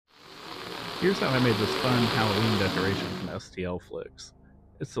Here's how I made this fun Halloween decoration from STLflix.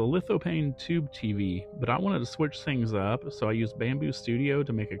 It's a lithophane tube TV, but I wanted to switch things up, so I used Bambu Studio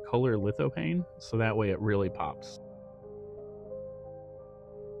to make a color lithophane, so that way it really pops.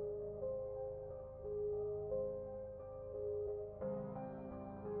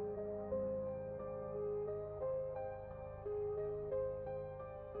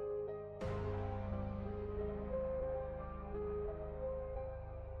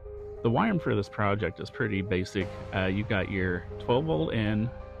 The wiring for this project is pretty basic. You've got your 12 volt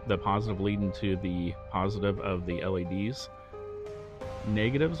in, the positive leading to the positive of the LEDs.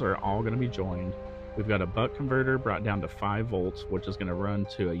 Negatives are all going to be joined. We've got a buck converter brought down to 5 volts, which is going to run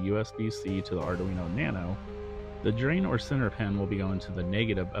to a USB-C to the Arduino Nano. The drain or center pin will be going to the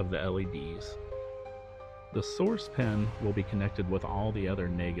negative of the LEDs. The source pin will be connected with all the other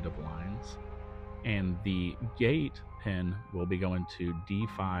negative lines, and the gate pin will be going to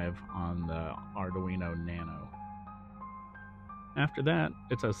D5 on the Arduino Nano. After that,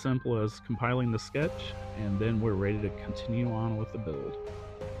 it's as simple as compiling the sketch, and then we're ready to continue on with the build.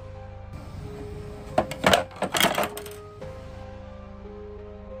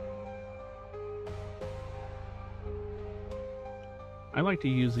 I like to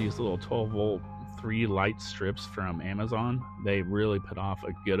use these little 12 volt 3 light strips from Amazon. They really put off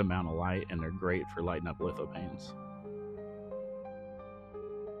a good amount of light, and they're great for lighting up lithophanes.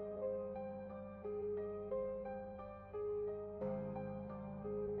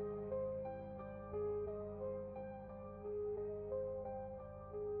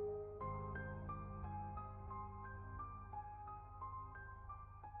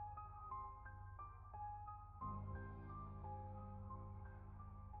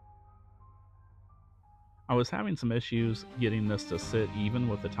 I was having some issues getting this to sit even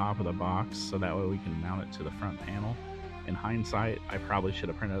with the top of the box, so that way we can mount it to the front panel. In hindsight, I probably should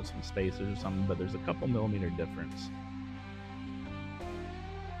have printed out some spacers or something, but there's a couple millimeter difference.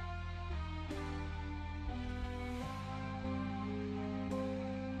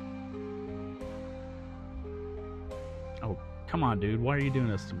 Oh, come on, dude, why are you doing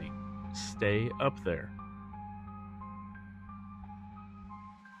this to me? Stay up there.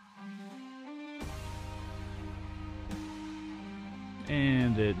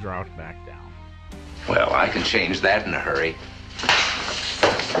 And it dropped back down. Well, I can change that in a hurry.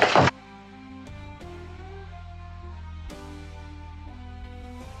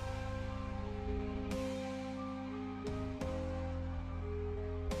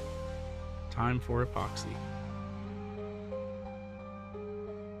 Time for epoxy.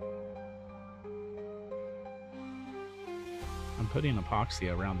 I'm putting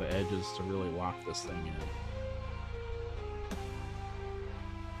epoxy around the edges to really lock this thing in.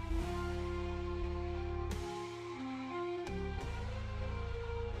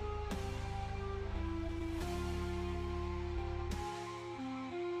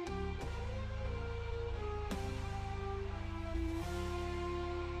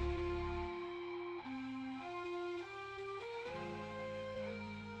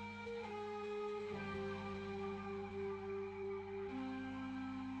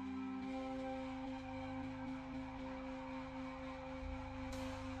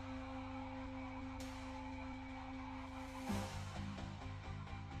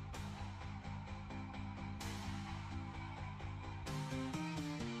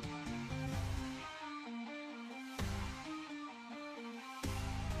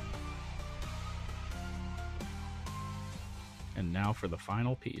 And now for the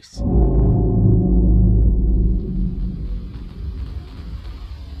final piece.